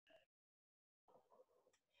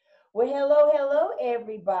Well, hello, hello,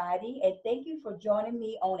 everybody, and thank you for joining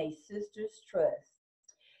me on A Sister's Trust.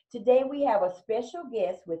 Today, we have a special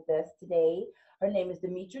guest with us today. Her name is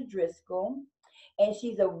Demetra Driskell, and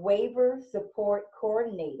she's a waiver support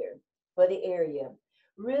coordinator for the area,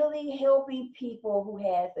 really helping people who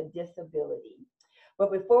has a disability.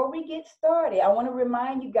 But before we get started, I want to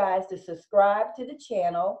remind you guys to subscribe to the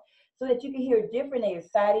channel so that you can hear different and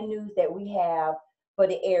exciting news that we have for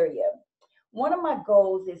the area. One of my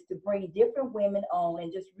goals is to bring different women on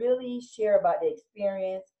and just really share about the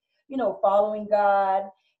experience, following God,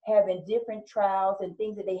 having different trials and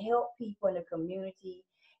things that they help people in the community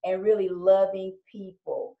and really loving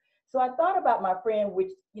people. So I thought about my friend,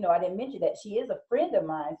 which, I didn't mention that she is a friend of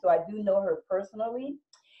mine, so I do know her personally.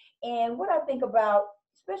 And what I think about,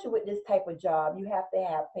 especially with this type of job, you have to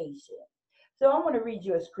have patience. So I'm going to read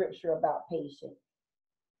you a scripture about patience.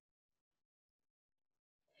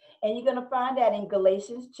 And you're going to find that in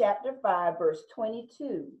Galatians chapter 5, verse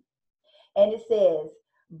 22. And it says,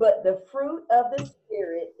 but the fruit of the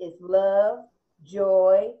Spirit is love,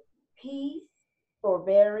 joy, peace,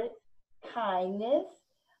 forbearance, kindness,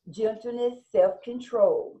 gentleness,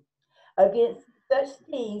 self-control. Against such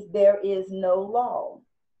things there is no law.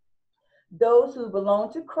 Those who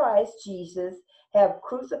belong to Christ Jesus have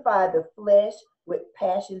crucified the flesh with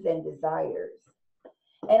passions and desires.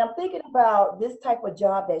 And I'm thinking about this type of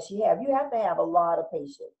job that she have. You have to have a lot of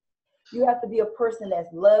patience. You have to be a person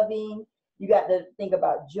that's loving. You got to think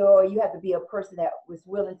about joy. You have to be a person that was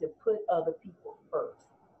willing to put other people first.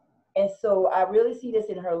 And so I really see this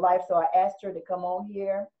in her life. So I asked her to come on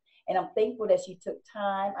here. And I'm thankful that she took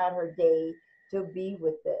time out of her day to be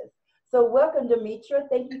with us. So welcome, Demetra.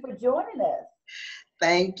 Thank you for joining us.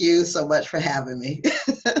 Thank you so much for having me.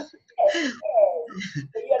 Yes, yes.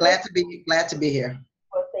 So glad to be here.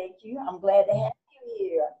 well, thank you. I'm glad to have you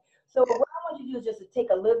here. So Yeah. what I want you to do is just to take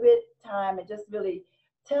a little bit time and just really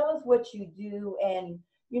tell us what you do and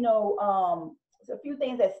a few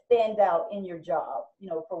things that stand out in your job,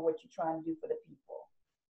 for what you're trying to do for the people.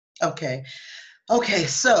 Okay. Okay.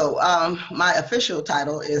 So my official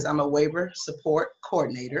title is I'm a waiver support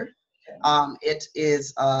coordinator. Okay. It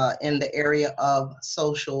is in the area of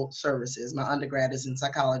social services. My undergrad is in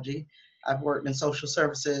psychology. I've worked in social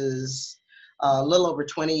services a little over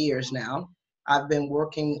 20 years now. I've been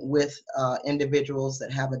working with individuals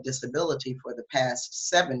that have a disability for the past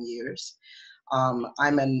 7 years.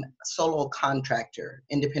 I'm a solo contractor,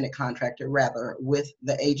 independent contractor rather, with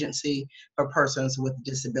the Agency for Persons with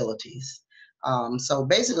Disabilities. So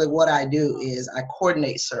basically what I do is I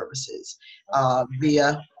coordinate services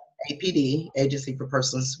via APD, Agency for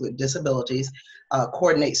Persons with Disabilities,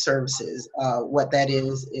 coordinate services. What that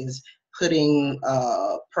is putting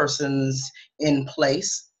persons in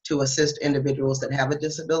place to assist individuals that have a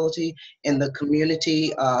disability in the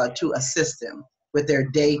community to assist them with their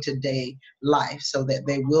day-to-day life so that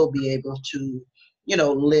they will be able to,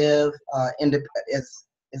 live as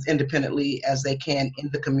independently as they can in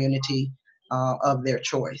the community of their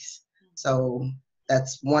choice. So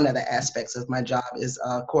that's one of the aspects of my job is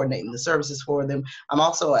coordinating the services for them. I'm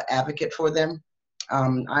also an advocate for them.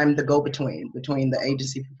 I'm the go-between between the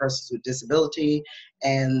Agency for Persons with Disability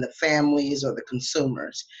and the families or the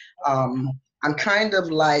consumers. I'm kind of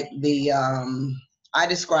like I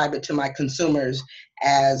describe it to my consumers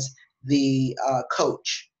as the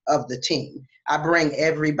coach of the team. I bring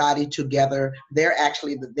everybody together. They're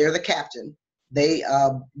the captain. They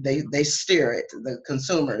steer it. The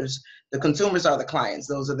consumers are the clients.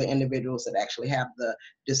 Those are the individuals that actually have the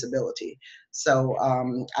disability. So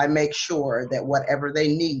I make sure that whatever they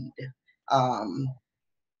need, um,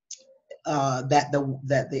 that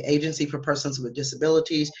the Agency for Persons with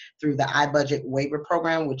Disabilities through the iBudget waiver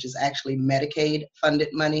program, which is actually Medicaid funded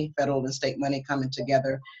money, federal and state money coming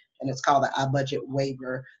together, and it's called the iBudget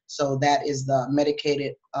waiver. So that is the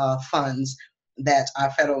medicated funds that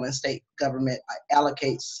our federal and state government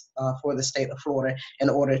allocates for the state of Florida in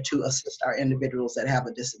order to assist our individuals that have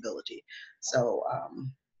a disability. So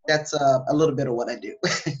that's a little bit of what I do.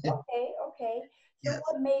 Okay, okay. So Yes.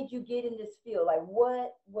 what made you get in this field? Like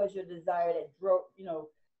what was your desire that drove you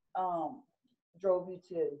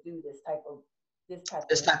to do this type of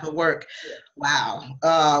This type of work. yeah.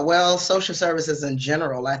 Wow. Well, social services in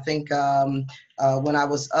general. I think when I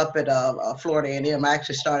was up at Florida A&M, I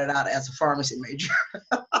actually started out as a pharmacy major.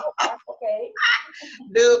 Oh, wow, okay.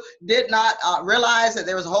 Did not realize that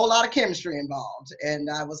there was a whole lot of chemistry involved,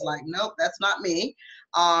 and I was like, nope, that's not me.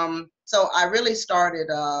 So I really started.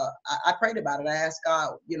 I prayed about it. I asked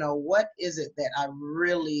God, what is it that I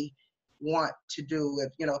really want to do?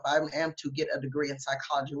 If I am to get a degree in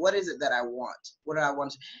psychology, what is it that I want? What do I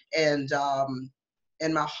want? And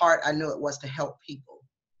in my heart, I knew it was to help people.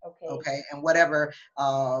 Okay. Okay, and whatever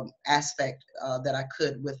aspect that I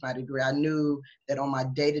could with my degree, I knew that on my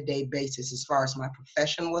day-to-day basis, as far as my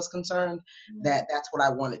profession was concerned, that that's what I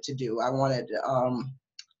wanted to do. I wanted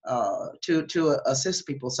to assist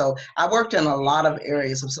people. So I worked in a lot of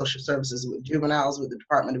areas of social services with juveniles, with the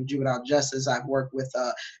Department of Juvenile Justice. I've worked with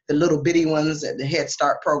the little bitty ones at the Head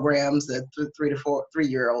Start programs, the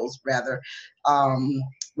 3-year-olds rather,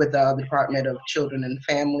 with the Department of Children and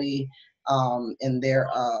Family in their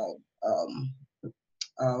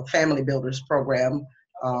Family Builders program,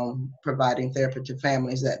 providing therapy to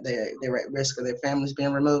families that they're at risk of their families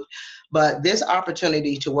being removed. But this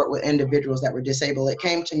opportunity to work with individuals that were disabled, it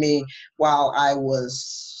came to me while I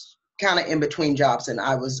was kind of in between jobs, and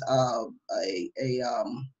I was a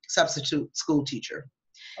substitute school teacher.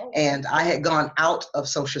 And I had gone out of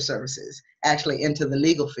social services, actually into the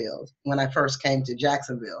legal field when I first came to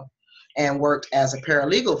Jacksonville, and worked as a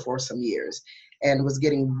paralegal for some years, and was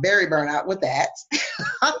getting very burnt out with that.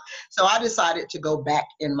 So I decided to go back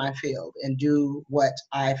in my field and do what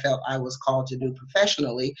I felt I was called to do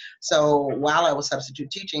professionally. So while I was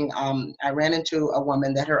substitute teaching, I ran into a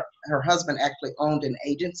woman that her husband actually owned an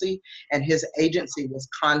agency, and his agency was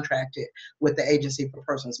contracted with the Agency for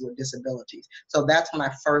Persons with Disabilities. So that's when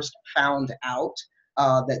I first found out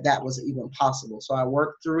that was even possible. So I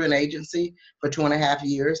worked through an agency for 2.5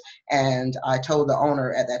 years, and I told the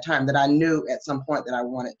owner at that time that I knew at some point that I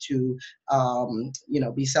wanted to,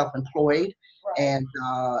 be self-employed. Right. And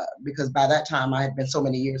because by that time I had been so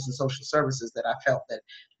many years in social services that I felt that,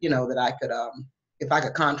 that I could, if I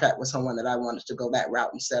could contract with someone, that I wanted to go that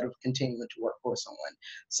route instead of continuing to work for someone.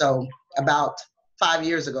 So about 5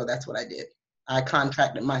 years ago, that's what I did. I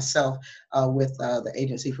contracted myself with the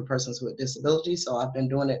Agency for Persons with Disabilities. So I've been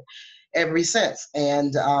doing it ever since.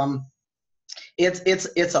 And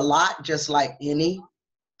it's a lot, just like any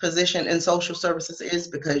position in social services is,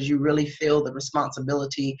 because you really feel the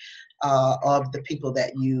responsibility of the people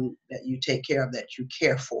that you take care of, that you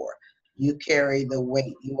care for. You carry the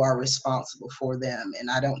weight. You are responsible for them, and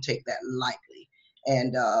I don't take that lightly.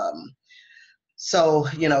 And so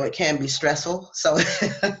it can be stressful. So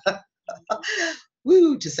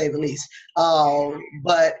woo, to say the least.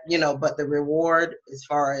 But the reward, as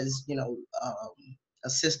far as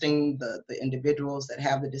assisting the individuals that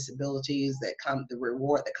have the disabilities, the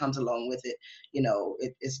reward that comes along with it,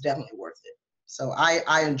 it's definitely worth it. So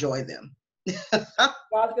I enjoy them.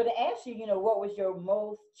 Well, I was going to ask you, what was your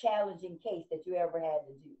most challenging case that you ever had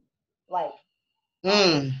to do? Like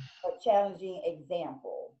a challenging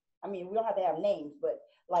example. I mean, we don't have to have names, but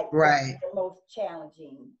like right. The most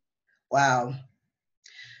challenging. Wow.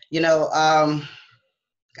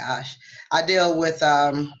 Gosh, I deal with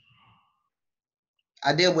the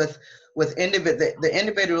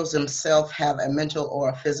individuals themselves have a mental or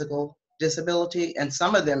a physical disability, and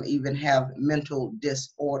some of them even have mental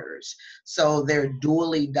disorders. So they're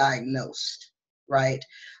dually diagnosed, right?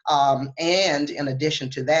 And in addition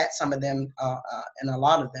to that, some of them, and a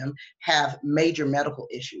lot of them, have major medical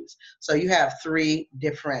issues. So you have 3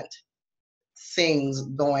 different things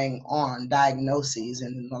going on, diagnoses,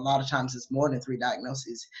 and a lot of times it's more than 3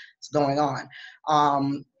 diagnoses going on.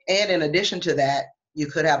 And in addition to that, you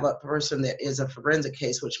could have a person that is a forensic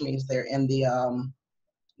case, which means they're in the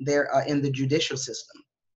judicial system.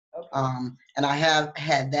 Okay. And I have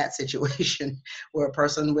had that situation where a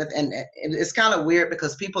person with, and it's kind of weird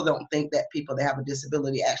because people don't think that people that have a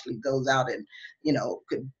disability actually goes out and,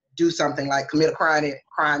 could do something like commit a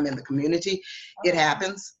crime in the community. It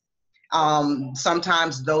happens.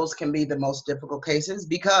 Sometimes those can be the most difficult cases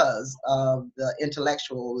because of the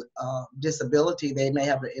intellectual disability. They may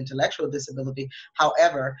have an intellectual disability.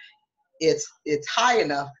 However, it's high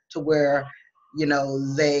enough to where,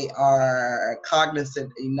 they are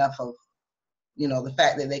cognizant enough of, the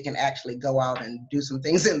fact that they can actually go out and do some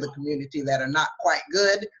things in the community that are not quite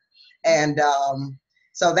good. And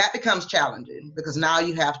so that becomes challenging because now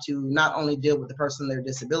you have to not only deal with the person, their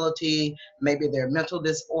disability, maybe their mental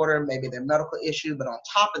disorder, maybe their medical issue, but on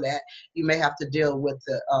top of that, you may have to deal with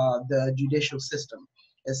the judicial system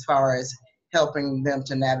as far as helping them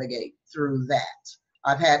to navigate through that.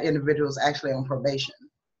 I've had individuals actually on probation.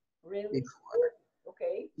 Really? Before.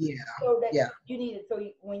 Okay. Yeah. So that yeah. you need it. So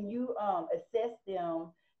when you assess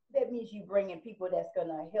them, that means you bring in people that's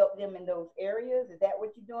gonna help them in those areas. Is that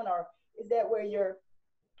what you're doing, or is that where your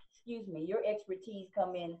expertise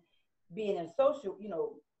come in, being in social,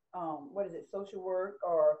 what is it, social work,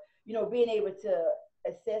 or being able to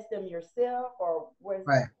assess them yourself, or where's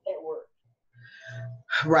right. that work?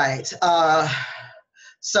 Right.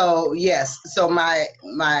 So yes, so my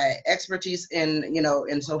expertise in,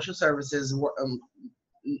 in social services,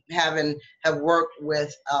 having have worked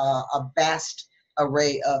with a vast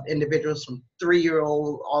array of individuals from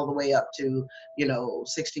 3-year-old all the way up to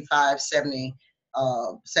 65, 70,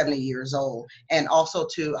 70 years old. And also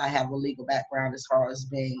too, I have a legal background as far as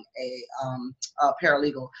being a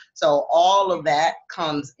paralegal. So all of that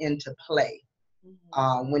comes into play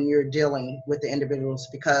when you're dealing with the individuals,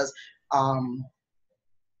 because um,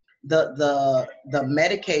 the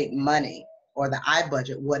Medicaid money or the I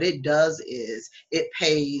budget, what it does is it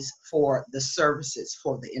pays for the services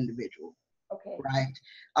for the individual, Okay.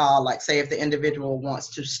 right? Like say if the individual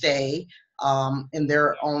wants to stay in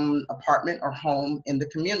their own apartment or home in the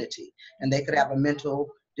community, and they could have a mental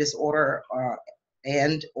disorder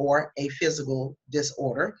and or a physical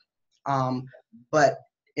disorder, um, but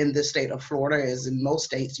in the state of Florida, as in most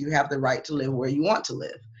states, you have the right to live where you want to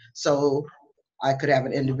live. So I could have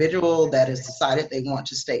an individual that has decided they want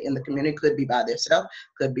to stay in the community, could be by themselves,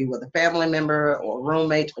 could be with a family member or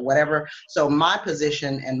roommate or whatever. So my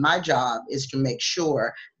position and my job is to make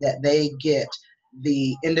sure that they get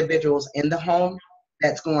the individuals in the home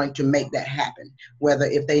that's going to make that happen. Whether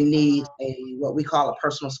if they need what we call a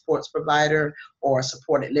personal supports provider or a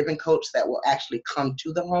supported living coach that will actually come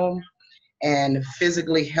to the home and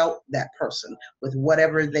physically help that person with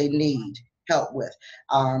whatever they need help with.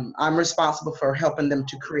 I'm responsible for helping them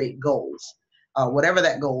to create goals, whatever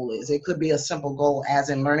that goal is. It could be a simple goal as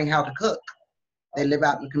in learning how to cook. They live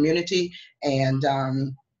out in the community, and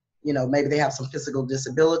maybe they have some physical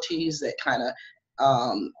disabilities that kind of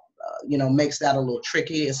makes that a little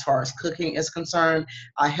tricky as far as cooking is concerned.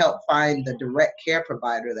 I help find the direct care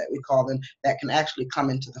provider, that we call them, that can actually come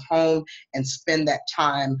into the home and spend that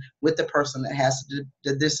time with the person that has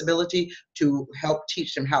the disability to help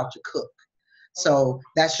teach them how to cook. So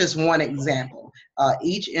that's just one example.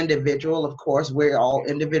 Each individual, of course, we're all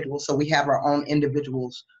individuals, so we have our own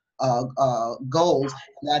individuals goals.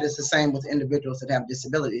 And that is the same with individuals that have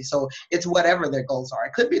disabilities. So it's whatever their goals are.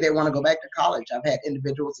 It could be they want to go back to college. I've had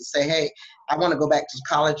individuals that say, hey, I want to go back to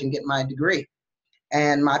college and get my degree.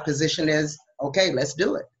 And my position is, okay, let's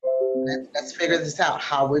do it. Let's figure this out,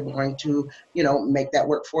 how we're going to, make that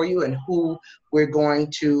work for you, and who we're going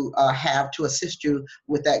to have to assist you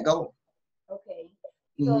with that goal. Okay.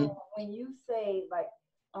 Mm-hmm. So when you say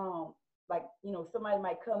somebody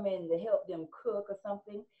might come in to help them cook or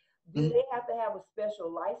something, do Mm-hmm. they have to have a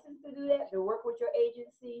special license to do that, to work with your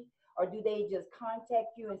agency, or do they just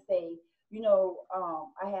contact you and say,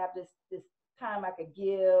 I have this time I could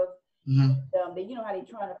give? Mm-hmm. They, how they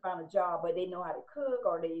trying to find a job, but they know how to cook,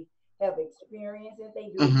 or they have experience. If they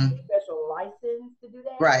do, they need Mm-hmm. a special license to do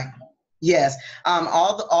that. Right. Yes.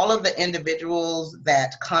 All of the individuals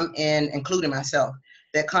that come in, including myself,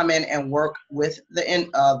 that come in and work with the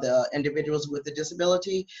individuals with the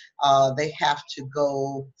disability, they have to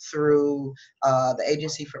go through the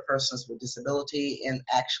Agency for Persons with Disability and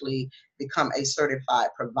actually become a certified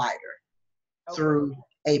provider Okay. through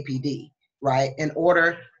APD, right? In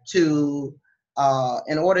order to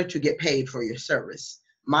get paid for your service.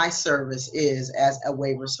 My service is as a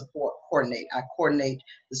waiver support coordinator. I coordinate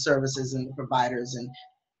the services and the providers, and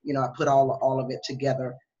I put all of it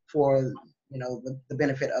together for the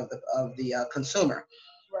benefit of the consumer.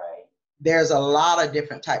 Right. There's a lot of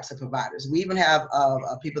different types of providers. We even have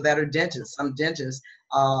people that are dentists. Some dentists,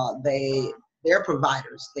 they're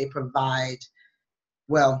providers. They provide,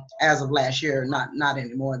 well, as of last year, not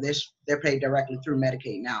anymore. They're paid directly through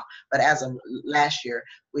Medicaid now. But as of last year,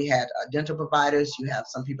 we had dental providers. You have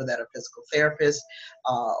some people that are physical therapists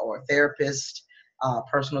or therapists,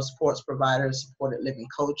 personal supports providers, supported living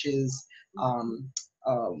coaches, um,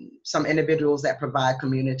 some individuals that provide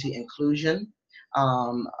community inclusion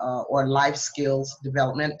or life skills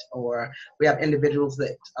development, or we have individuals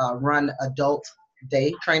that run adult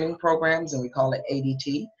day training programs, and we call it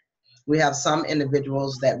ADT. We have some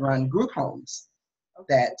individuals that run group homes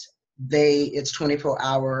Okay. that it's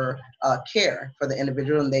 24-hour care for the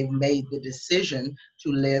individual, and they've made the decision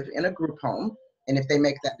to live in a group home. And if they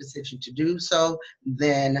make that decision to do so,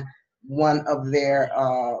 then one of their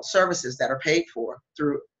services that are paid for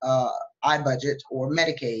through iBudget or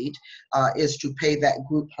Medicaid is to pay that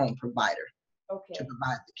group home provider to Okay.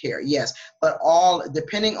 provide the care. Yes, but all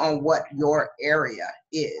depending on what your area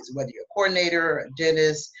is, whether you're a coordinator, a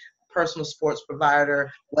dentist, personal sports provider,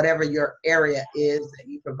 whatever your area is that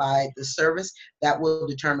you provide the service, that will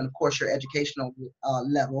determine, of course, your educational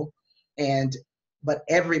level. But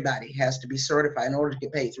everybody has to be certified in order to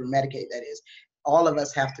get paid through Medicaid. That is, all of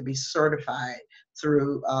us have to be certified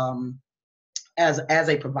through as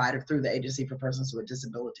a provider through the Agency for Persons with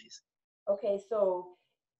Disabilities. Okay. So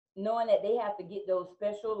knowing that they have to get those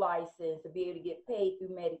special license to be able to get paid through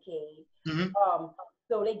Medicaid. Mhm. Um,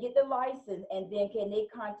 so they get the license, and then can they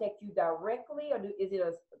contact you directly, or is it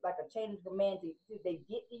like a chain of command to they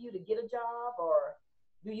get to you to get a job, or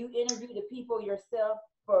do you interview the people yourself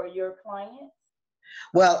for your clients?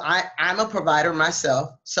 Well, I'm a provider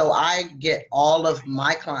myself, so I get all of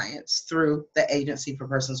my clients through the Agency for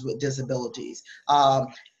Persons with Disabilities.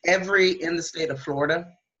 In the state of Florida,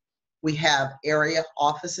 we have area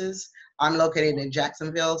offices. I'm located in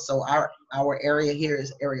Jacksonville, so our area here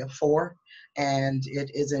is Area 4, and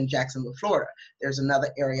it is in Jacksonville, Florida. There's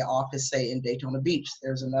another area office, say, in Daytona Beach.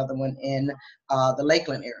 There's another one in the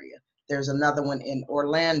Lakeland area. There's another one in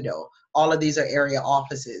Orlando. All of these are area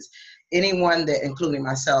offices. Anyone that, including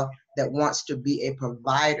myself, that wants to be a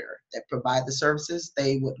provider that provide the services,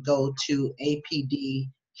 they would go to apdcares.org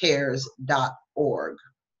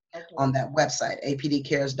on Okay. that website,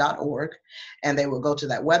 apdcares.org, and they will go to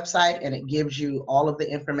that website, and it gives you all of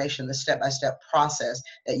the information, the step-by-step process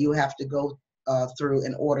that you have to go through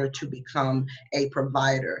in order to become a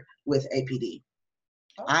provider with APD.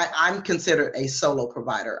 Okay. I'm considered a solo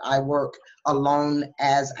provider. I work alone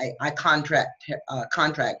I contract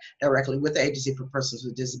directly with the Agency for Persons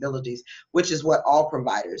with Disabilities, which is what all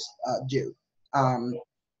providers do. Um, Okay.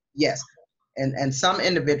 Yes, and some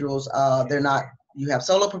individuals, they're not. You have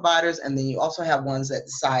solo providers, and then you also have ones that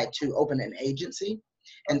decide to open an agency,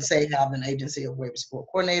 and Okay. say have an agency of waiver support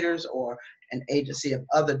coordinators or an agency of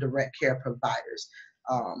other direct care providers.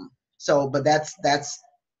 But that's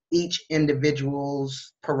each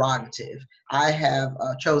individual's prerogative. I have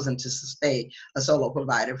chosen to stay a solo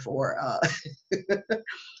provider for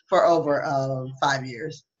for over 5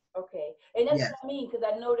 years. Okay. And that's Yes. what I mean, because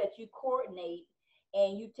I know that you coordinate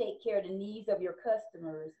and you take care of the needs of your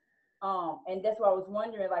customers. And that's why I was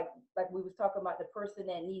wondering, like we was talking about the person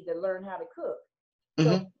that needs to learn how to cook.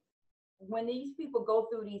 So Hmm. when these people go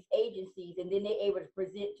through these agencies and then they're able to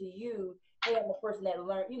present to you, hey, I'm a person that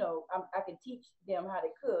learned, I can teach them how to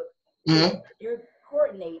cook. Hmm. You're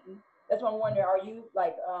coordinating. That's why I'm wondering, are you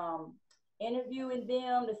like interviewing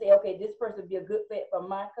them to say, okay, this person would be a good fit for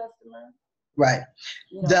my customer? Right.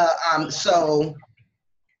 You know, The so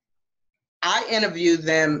I interview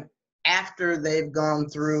them after they've gone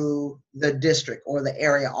through the district or the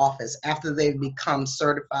area office, after they've become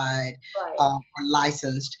certified right. or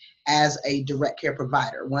licensed as a direct care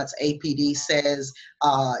provider. Once APD says,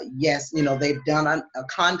 yes, they've done a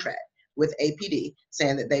contract with APD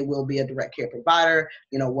saying that they will be a direct care provider,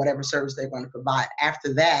 whatever service they're going to provide.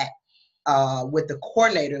 After that, with the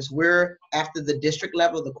coordinators, we're after the district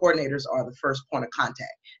level, the coordinators are the first point of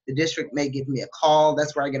contact. The district may give me a call.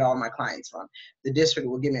 That's where I get all my clients from. The district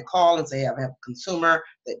will give me a call and say, I have a consumer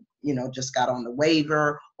that, just got on the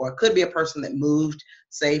waiver, or it could be a person that moved,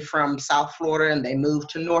 say, from South Florida and they moved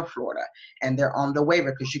to North Florida and they're on the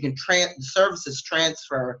waiver, because you can services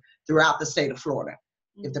transfer throughout the state of Florida.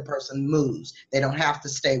 If the person moves, they don't have to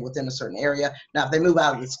stay within a certain area. Now, if they move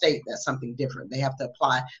out of the state, that's something different. They have to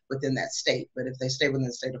apply within that state. But if they stay within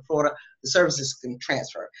the state of Florida, the services can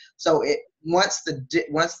transfer. So once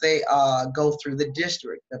they go through the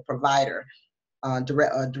district, the provider,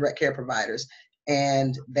 direct care providers,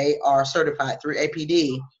 and they are certified through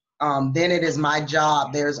APD, then it is my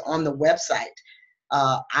job. There's on the website,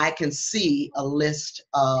 I can see a list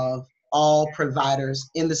of all providers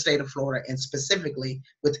in the state of Florida, and specifically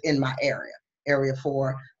within my area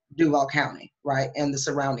for Duval County, right, and the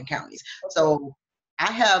surrounding counties. Okay. So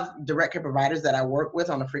I have direct care providers that I work with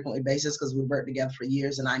on a frequently basis because we've worked together for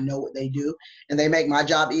years and I know what they do, and they make my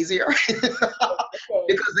job easier Okay.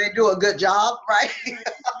 because they do a good job, right?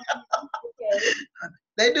 Okay.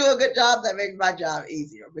 They do a good job, that makes my job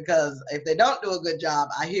easier, because if they don't do a good job,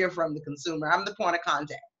 I hear from the consumer. I'm the point of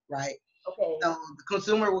contact, right? Okay. So the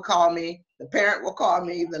consumer will call me, the parent will call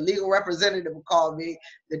me, the legal representative will call me,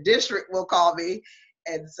 the district will call me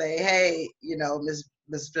and say, hey,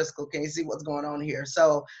 Miss Driscoll, can you see what's going on here?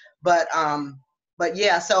 So, but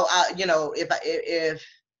yeah, so if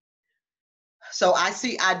so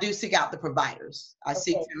I do seek out the providers. I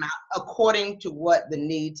seek Okay. them out according to what the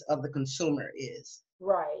needs of the consumer is.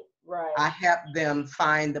 Right. I Right. help them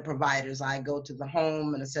find the providers. I go to the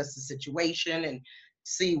home and assess the situation and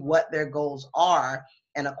see what their goals are.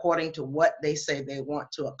 And according to what they say they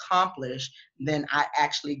want to accomplish, then I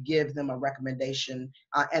actually give them a recommendation.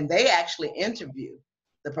 And they actually interview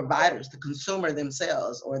the providers, the consumer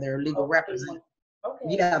themselves, or their legal Okay. representative.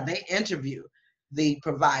 Okay. Yeah, they interview the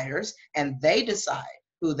providers and they decide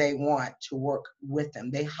who they want to work with them.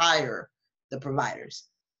 They hire the providers.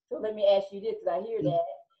 So let me ask you this, because I hear that.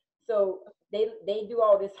 So they do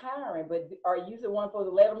all this hiring, but are you the one supposed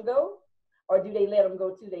to let them go? or do they let them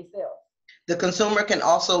go to themselves? The consumer can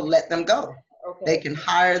also let them go. They Okay. can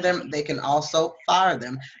hire them. They can also fire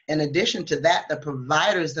them. In addition to that, the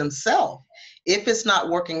providers themselves, if it's not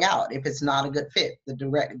working out, if it's not a good fit, the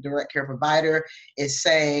direct care provider is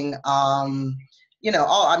saying, all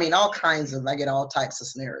kinds of, I get all types of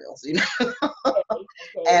scenarios, Okay.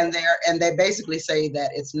 Okay. and they basically say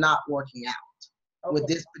that it's not working out with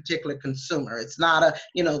Okay. this particular consumer. It's not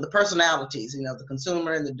the personalities, the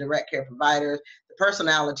consumer and the direct care providers, the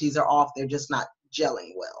personalities are off. They're just not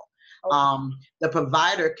gelling well. Okay. The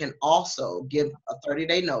provider can also give a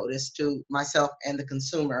 30-day notice to myself and the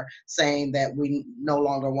consumer saying that we no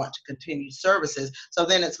longer want to continue services. So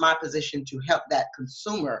then it's my position to help that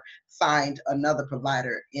consumer find another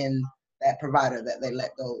provider in that provider that they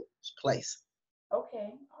let go place.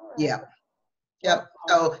 Okay. All right. Yeah. Well, Yep.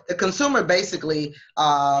 So the consumer basically,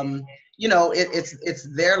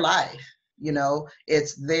 it's their life.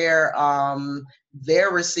 It's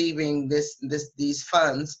they're receiving these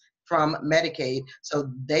funds from Medicaid, so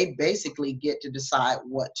they basically get to decide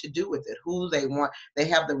what to do with it, who they want. They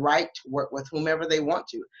have the right to work with whomever they want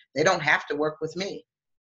to. They don't have to work with me.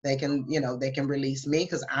 They can release me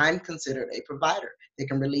because I'm considered a provider. They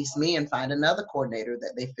can release me and find another coordinator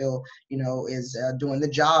that they feel, is doing the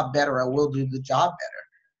job better or will do the job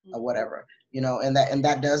better or whatever, and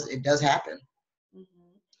that does happen,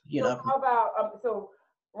 mm-hmm. you So know. how about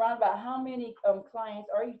around about how many clients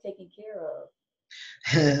are you taking care of?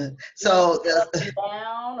 Is it So up and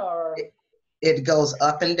down or? it goes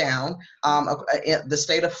up and down. In the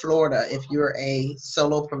state of Florida, if you're a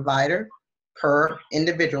solo provider, per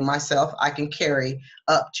individual, myself, I can carry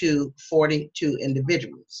up to 42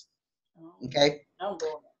 individuals. Oh, Okay. I'm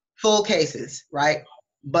going. Full cases, right?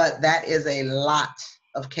 But that is a lot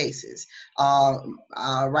of cases.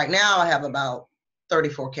 Right now, I have about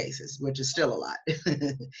 34 cases, which is still a lot. It's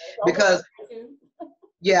almost Because, 2.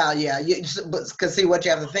 yeah, because see, what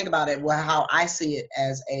you have to think about it, well, how I see it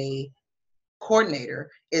as a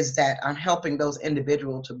coordinator is that I'm helping those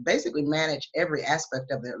individuals to basically manage every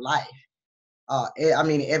aspect of their life.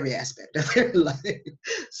 Every aspect of their life.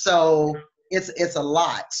 So it's a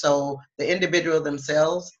lot. So the individual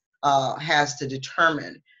themselves has to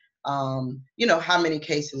determine, how many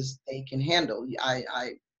cases they can handle.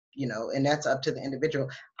 And that's up to the individual.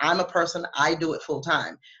 I'm a person, I do it full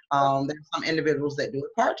time. There's some individuals that do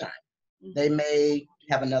it part time. They may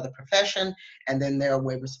have another profession, and then they're a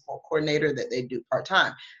waiver support coordinator that they do part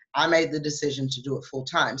time. I made the decision to do it full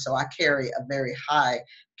time, so I carry a very high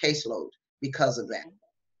caseload because of that.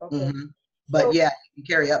 Okay. But So, yeah, you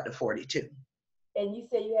can carry up to 42. and you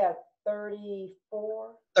say you have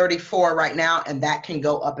 34? 34 right now, and that can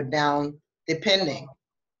go up and down depending.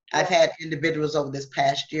 I've Right. had individuals over this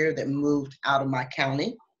past year that moved out of my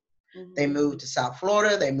county. They moved to South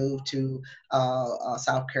Florida. They moved to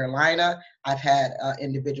South Carolina. I've had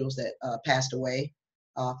individuals that passed away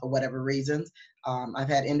for whatever reasons. I've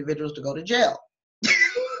had individuals to go to jail.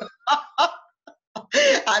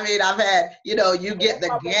 I've had, you get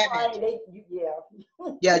the gamut. Yeah.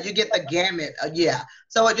 Yeah, you get the gamut. Yeah.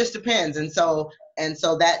 So it just depends. And so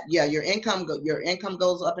that, yeah, your income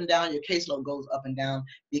goes up and down, your caseload goes up and down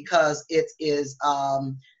because it is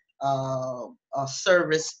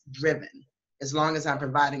service driven. As long as I'm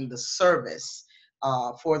providing the service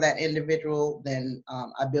for that individual, then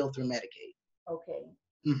I bill through Medicaid. Okay.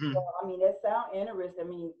 Mm-hmm. Well, that sounds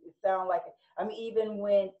interesting. It sounds like, even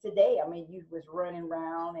when today, you was running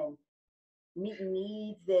around and meeting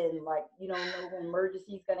needs and like, know when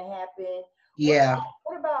emergency is gonna happen. Yeah.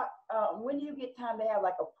 What about when do you get time to have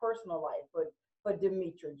like a personal life for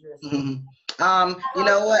Demetra Driskell? You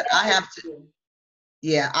know what? I have to. Do?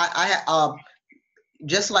 Yeah,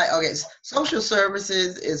 just like, okay, social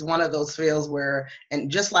services is one of those fields where,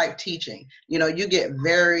 and just like teaching, you get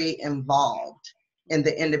very involved in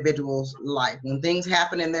the individual's life. When things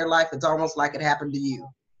happen in their life, it's almost like it happened to you.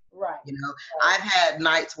 Right. I've had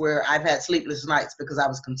nights where I've had sleepless nights because I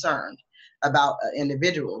was concerned about an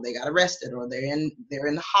individual. They got arrested, or they're in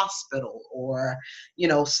the hospital, or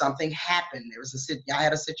something happened. I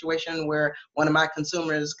had a situation where one of my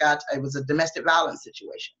consumers it was a domestic violence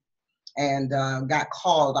situation, and got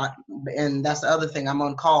called. And that's the other thing, I'm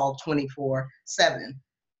on call 24/7.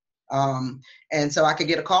 And so I could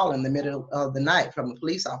get a call in the middle of the night from a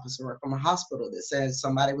police officer or from a hospital that says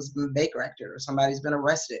somebody was been Baker acted or somebody's been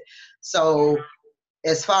arrested. So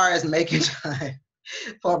as far as making time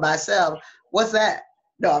for myself, what's that?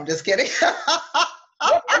 No, I'm just kidding.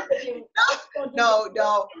 No,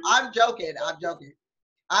 I'm joking.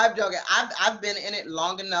 I've been in it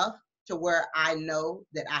long enough to where I know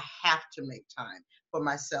that I have to make time for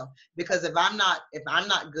myself. Because if I'm not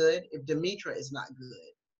good, if Demetra is not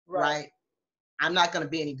good, Right. right, I'm not going to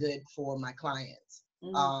be any good for my clients.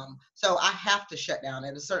 Mm-hmm. So I have to shut down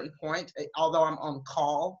at a certain point, although I'm on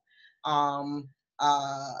call. Um,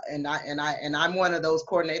 and I'm one of those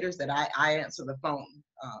coordinators that I answer the phone,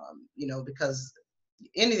 because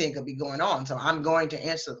anything could be going on. So I'm going to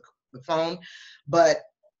answer the phone. But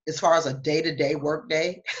as far as a day-to-day work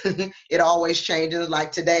day, it always changes.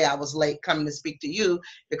 Like today, I was late coming to speak to you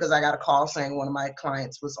because I got a call saying one of my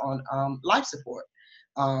clients was on life support.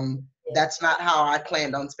 Yeah. That's not how I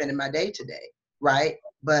planned on spending my day today, right?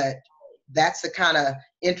 But that's the kind of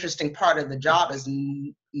interesting part of the job is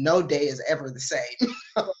no day is ever the same.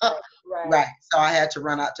 Right. Right. Right. So I had to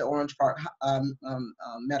run out to Orange Park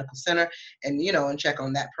Medical Center and check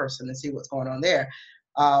on that person and see what's going on there.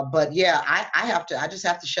 But yeah, I just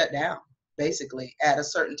have to shut down basically at a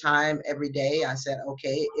certain time every day. I said,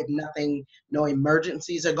 okay, if no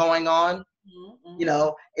emergencies are going on, Mm-hmm.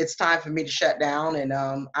 it's time for me to shut down. And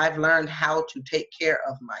I've learned how to take care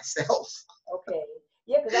of myself. Okay.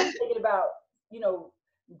 Yeah, because I'm thinking about, you know,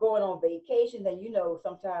 going on vacations, and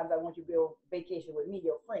sometimes I want you to be on vacation with me,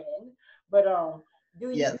 your friend. But do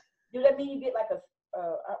you Yes. do that mean you get like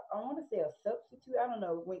I want to say a substitute? I don't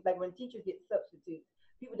know. When teachers get substitutes,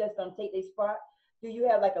 people that's gonna take their spot. Do you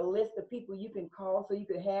have like a list of people you can call so you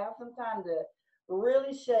can have some time to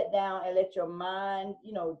really shut down and let your mind,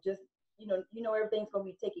 just everything's gonna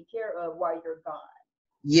be taken care of while you're gone?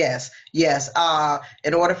 Yes, yes.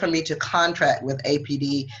 In order for me to contract with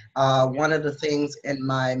APD, one of the things in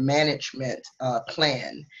my management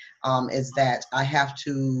plan is that I have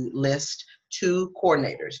to list two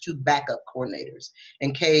backup coordinators,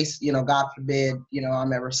 in case, God forbid,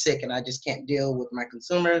 I'm ever sick and I just can't deal with my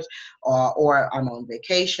consumers, or I'm on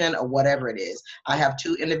vacation or whatever it is. I have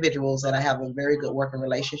two individuals that I have a very good working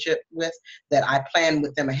relationship with that I plan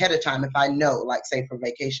with them ahead of time if I know, like say for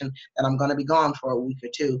vacation, that I'm going to be gone for a week or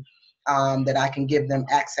two, that I can give them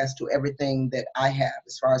access to everything that I have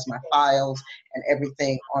as far as my files and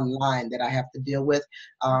everything online that I have to deal with.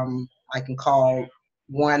 I can call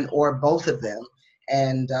one or both of them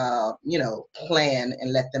and, plan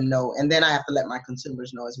and let them know. And then I have to let my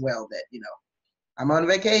consumers know as well that, I'm on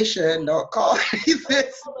vacation, don't call me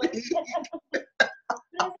this week.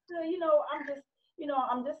 That's good.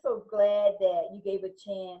 I'm just so glad that you gave a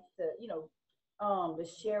chance to, to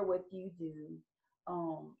share what you do.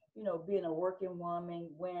 Being a working woman,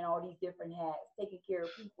 wearing all these different hats, taking care of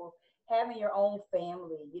people, having your own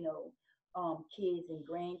family, kids and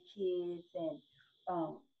grandkids and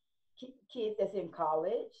um, kids that's in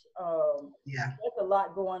college. Yeah, There's a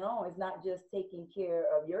lot going on. It's not just taking care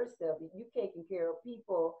of yourself. You're taking care of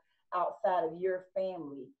people outside of your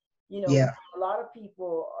family. yeah, A lot of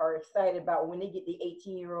people are excited about when they get the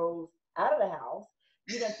 18-year-olds out of the house.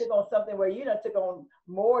 You done took on something where you done took on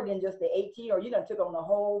more than just the 18, or you done took on the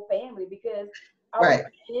whole family, because I would right.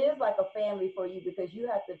 say it is like a family for you, because you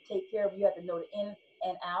have to take care of, you have to know the in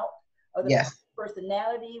and out of the Yes,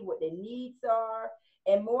 personality, what their needs are,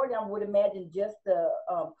 and more than I would imagine just the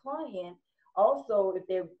client. Also, if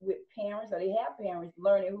they're with parents or they have parents,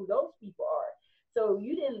 learning who those people are. So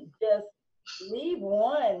you didn't just leave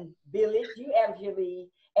one village, you actually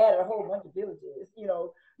added a whole bunch of villages.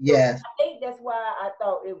 So yes. I think that's why I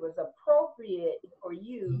thought it was appropriate for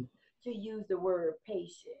you to use the word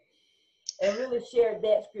patient and really share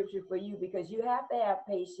that scripture for you, because you have to have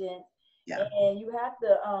patience, Yeah. and you have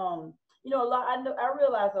to a lot. I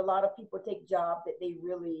realize a lot of people take jobs that they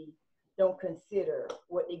really don't consider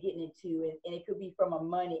what they're getting into, and it could be from a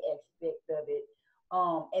money aspect of it,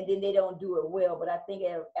 and then they don't do it well. But I think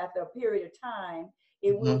after a period of time,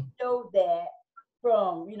 it will Hmm. show that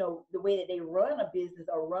from the way that they run a business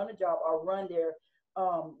or run a job or run their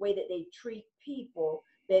way that they treat people,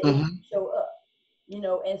 that it Hmm. show up.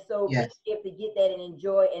 And so being Yes. able to get that and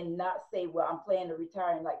enjoy, and not say, well, I'm planning to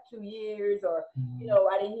retire in like 2 years, or Mhm.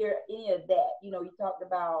 I didn't hear any of that. You talked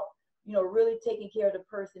about really taking care of the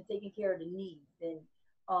person, taking care of the needs, and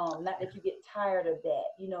not that you get tired of that.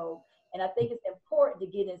 And I think it's important to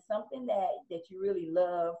get in something that you really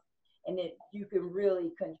love, and that you can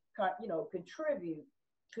really contribute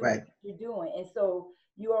to what Right. you're doing. And so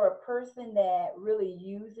you are a person that really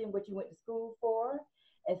using what you went to school for.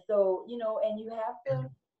 And so, and you have to,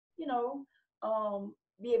 you know,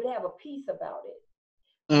 be able to have a peace about it.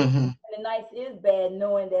 You know, Hmm. the nice is bad,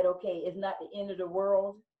 knowing that, okay, it's not the end of the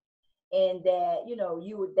world, and that,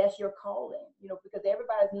 that's your calling, because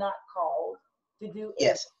everybody's not called to do every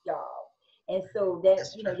Yes. job. And so that,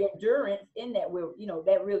 That's true. your endurance in that will,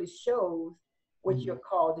 that really shows, what you're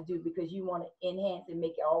called to do, because you want to enhance and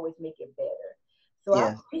always make it better. So I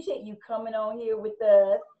Yes. appreciate you coming on here with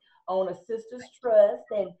us on A Sister's Trust.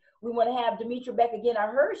 And we want to have Demetra back again. I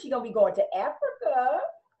heard she's going to be going to Africa.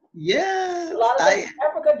 Yes. A lot of them in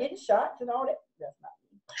Africa getting shots and all that. That's not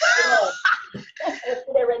me.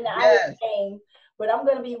 They're in the Irish game. But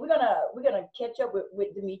we're gonna catch up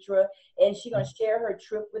with Demetra, and she's gonna share her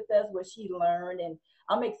trip with us, what she learned, and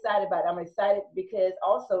I'm excited about it. I'm excited because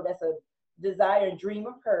also that's a desire and dream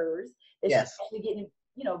of hers that she's actually getting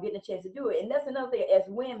a chance to do it. And that's another thing, as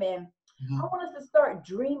women, I want us to start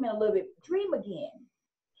dreaming a little bit, dream again.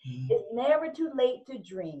 It's never too late to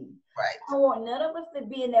dream. Right. I don't want none of us to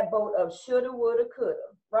be in that boat of shoulda, woulda, coulda,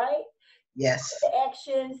 right? Yes. The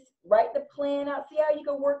actions, write the plan out, see how you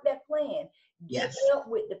can work that plan. Get help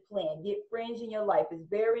with the plan. Get friends in your life. It's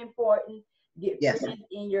very important. Get friends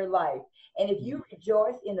in your life. And if you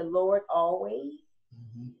rejoice in the Lord always,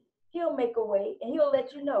 He'll make a way and He'll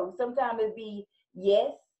let you know. Sometimes it'll be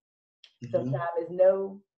yes, sometimes it's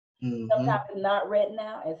no, sometimes it's not right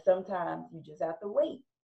now, and sometimes you just have to wait.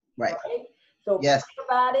 Right? So think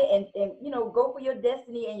about it and go for your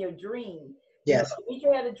destiny and your dream. Yes.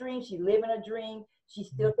 Demetra had a dream. She living a dream. She's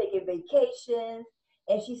still taking vacations,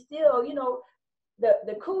 and she's still,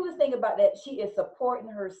 the coolest thing about that, she is supporting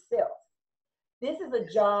herself. This is a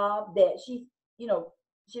job that she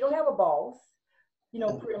don't have a boss,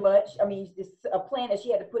 pretty much. I mean, it's a plan that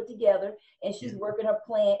she had to put together, and she's working her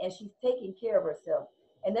plan, and she's taking care of herself.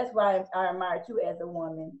 And that's why I admire too, as a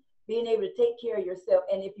woman, being able to take care of yourself.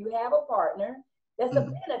 And if you have a partner, that's a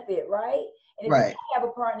benefit, right? And if you don't have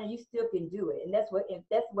a partner, you still can do it. And that's what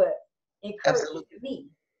encourages me.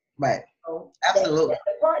 Right. So Absolutely. that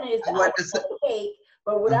the partner is the icing on the cake,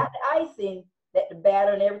 but without the icing, that the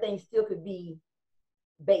batter and everything still could be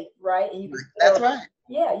baked, right? And you can That's right.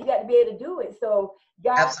 Yeah, you got to be able to do it. So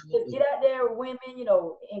guys, just get out there, women,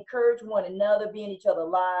 encourage one another, be in each other's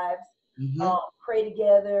lives, pray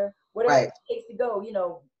together, whatever it takes to go,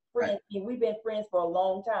 friends. I mean, we've been friends for a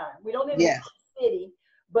long time. We don't live in the city,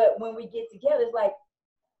 but when we get together, it's like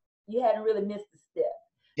you hadn't really missed a step.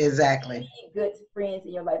 Exactly. You need good friends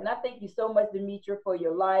in your life. And I thank you so much, Demetra, for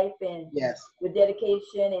your life and your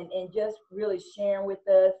dedication and just really sharing with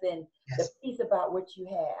us and the piece about what you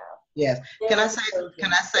have. Yes. Can I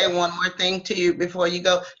say one more thing to you before you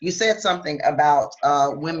go? You said something about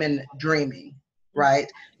women dreaming, right?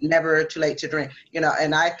 Never too late to dream.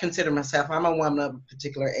 And I consider myself, I'm a woman of a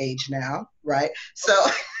particular age now, right? So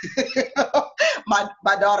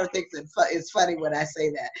my daughter thinks it's funny when I say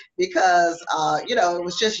that because it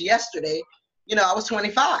was just yesterday, I was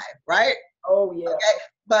 25, right? Oh yeah. Okay.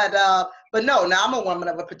 But no, now I'm a woman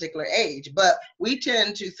of a particular age, but we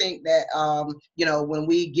tend to think that, when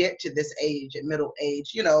we get to this age, at middle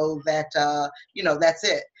age, that's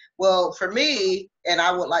it. Well, for me, and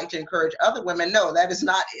I would like to encourage other women, no, that is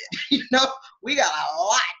not it. We got a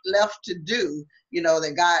lot left to do,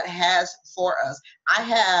 that God has for us.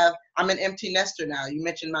 I'm an empty nester now. You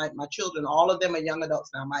mentioned my children, all of them are young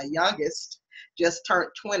adults now. My youngest just turned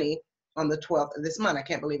 20 on the 12th of this month. I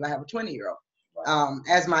can't believe I have a 20-year-old.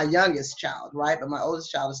 As my youngest child, right? But my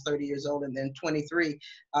oldest child is 30 years old and then 23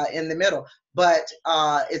 in the middle. But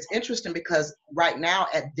it's interesting because right now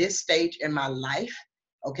at this stage in my life,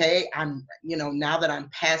 okay, I'm, now that I'm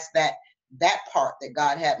past that part that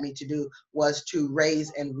God had me to do was to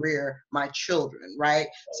raise and rear my children, right?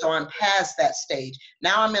 So I'm past that stage.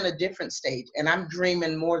 Now I'm in a different stage and I'm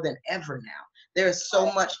dreaming more than ever now. There's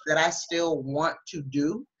so much that I still want to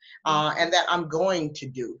do. And that I'm going to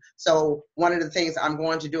do. So one of the things I'm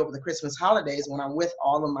going to do over the Christmas holidays when I'm with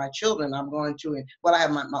all of my children, I'm going to, I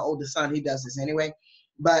have my oldest son, he does this anyway,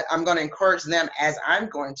 but I'm going to encourage them as I'm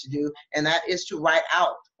going to do, and that is to write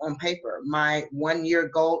out on paper my 1-year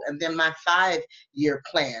goal and then my 5-year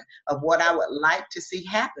plan of what I would like to see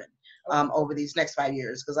happen over these next 5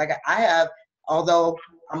 years. Because although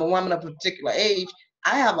I'm a woman of a particular age,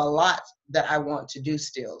 I have a lot that I want to do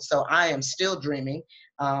still. So I am still dreaming.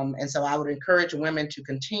 And so I would encourage women to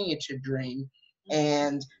continue to dream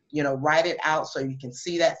and, write it out so you can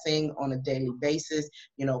see that thing on a daily basis,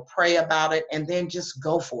 pray about it and then just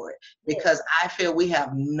go for it. Because I feel we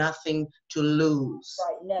have nothing to lose,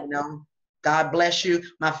 God bless you.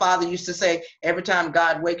 My father used to say, every time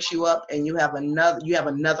God wakes you up and you have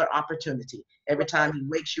another opportunity. Every time he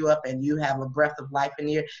wakes you up and you have a breath of life in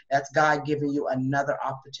you, that's God giving you another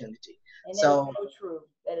opportunity. And that is so true.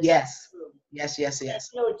 That is yes. true. Yes. And,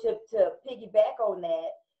 to piggyback on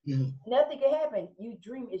that, nothing can happen. You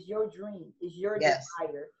dream is your dream, is your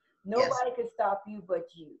desire. Nobody can stop you but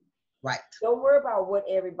you. Right. Don't worry about what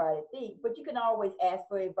everybody thinks, but you can always ask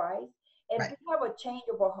for advice. And Right. just have a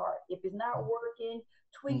changeable heart. If it's not working,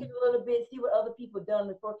 tweak Mm. it a little bit, see what other people done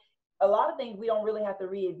before. A lot of things we don't really have to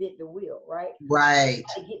reinvent the wheel, right? Right.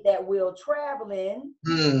 To get that wheel traveling,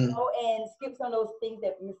 Mm. and skip some of those things,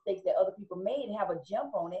 that mistakes that other people made, and have a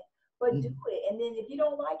jump on it, but do Mm. it. And then if you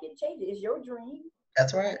don't like it, change it. It's your dream.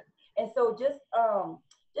 That's right. And so just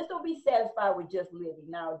don't be satisfied with just living.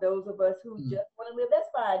 Now, those of us who Mm. just want to live, that's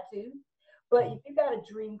fine too. But Mm. if you got a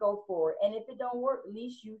dream, go for it. And if it don't work, at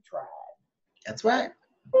least you tried. That's right.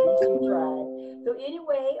 At least you tried. So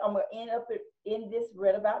anyway, I'm gonna end this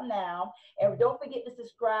right about now. And don't forget to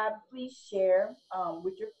subscribe. Please share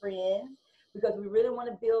with your friends, because we really want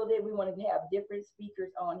to build it. We want to have different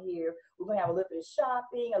speakers on here. We're gonna have a little bit of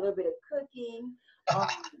shopping, a little bit of cooking, um,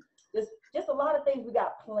 just a lot of things we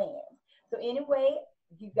got planned. So anyway,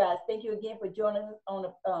 you guys, thank you again for joining us on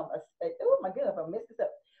oh my goodness, I messed this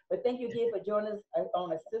up. But thank you again for joining us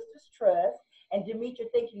on A Sister's Trust. And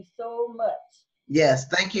Demetra, thank you so much. Yes,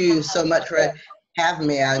 thank you so much for having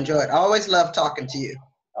me. I enjoyed it. I always love talking to you.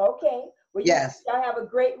 Okay. Well, Yes. y'all have a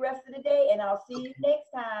great rest of the day, and I'll see you next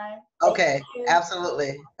time. Thank Okay, you.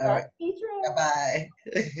 absolutely. All Bye, right. Demetra.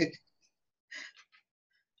 Bye-bye.